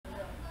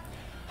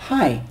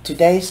Hi,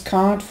 today's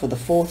card for the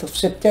 4th of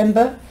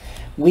September,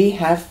 we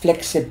have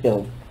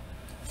flexible.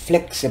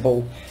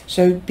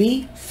 So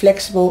be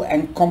flexible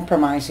and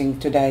compromising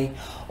today.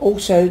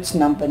 Also, it's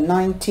number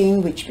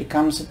 19, which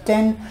becomes a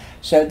 10.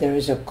 So there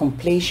is a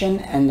completion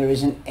and there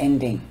is an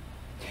ending.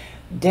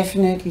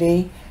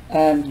 Definitely,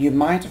 you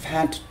might have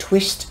had to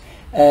twist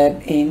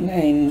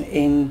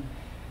in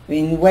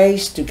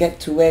ways to get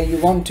to where you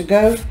want to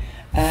go.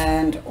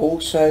 And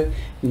also,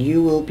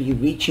 you will be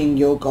reaching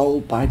your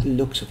goal by the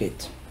looks of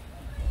it.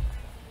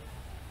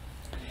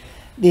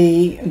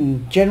 The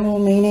general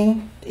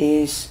meaning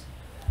is,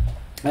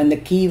 and the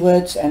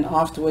keywords, and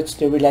afterwards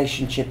the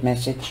relationship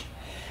message.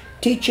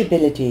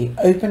 Teachability,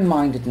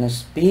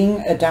 open-mindedness,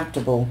 being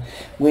adaptable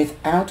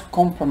without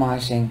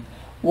compromising.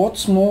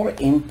 What's more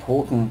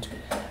important?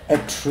 A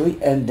tree,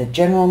 and the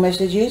general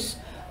message is,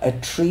 a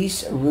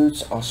tree's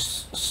roots are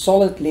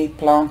solidly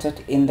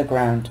planted in the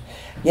ground,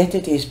 yet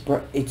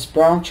its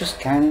branches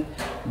can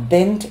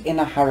bend in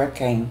a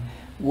hurricane,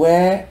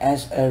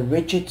 whereas a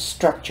rigid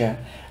structure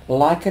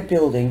like a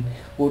building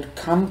would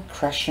come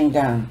crashing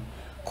down.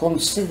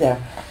 Consider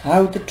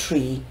how the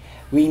tree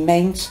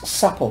remains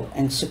supple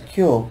and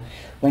secure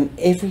when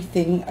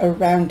everything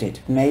around it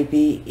may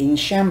be in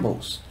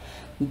shambles.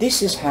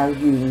 This is how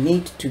you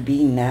need to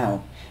be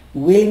now,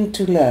 willing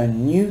to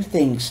learn new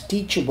things,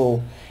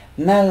 teachable,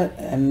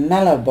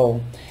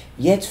 malleable,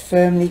 yet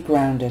firmly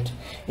grounded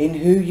in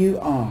who you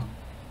are.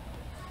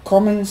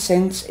 Common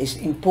sense is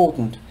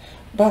important,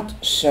 but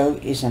so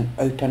is an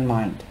open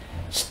mind.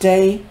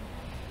 Stay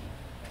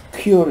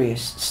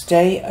curious,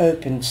 stay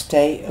open,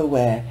 stay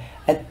aware.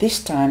 At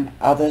this time,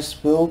 others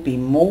will be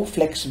more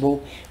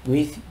flexible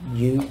with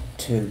you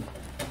too.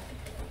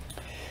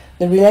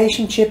 The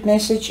relationship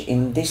message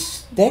in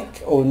this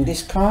deck, or in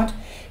this card: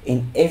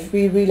 in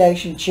every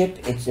relationship,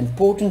 it's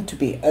important to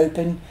be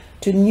open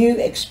to new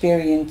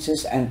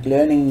experiences and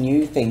learning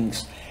new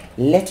things.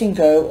 Letting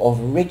go of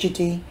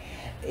rigidity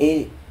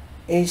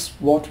is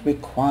what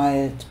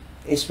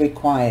is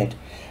required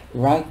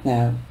right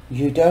now.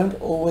 You don't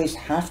always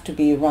have to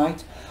be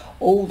right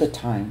all the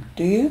time,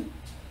 do you?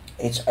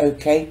 It's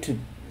okay to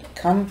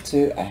come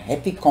to a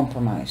happy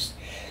compromise.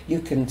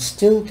 You can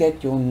still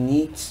get your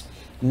needs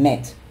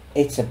met.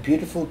 It's a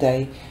beautiful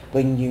day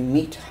when you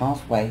meet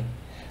halfway.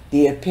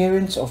 The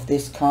appearance of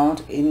this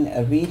card in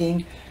a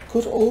reading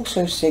could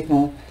also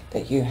signal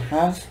that you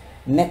have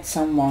met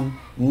someone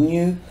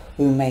new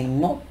who may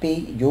not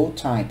be your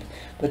type,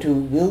 but who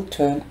will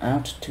turn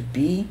out to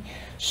be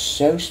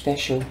so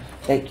special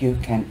that you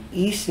can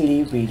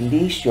easily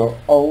release your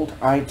old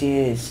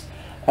ideas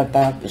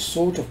about the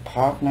sort of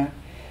partner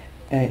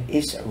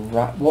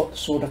what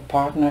sort of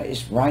partner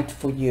is right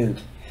for you.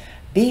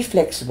 Be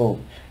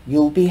flexible.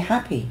 You'll be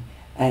happy,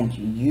 and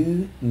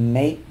you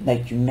made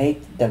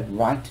the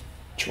right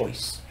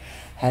choice.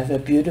 Have a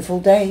beautiful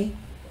day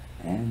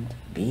and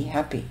be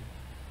happy.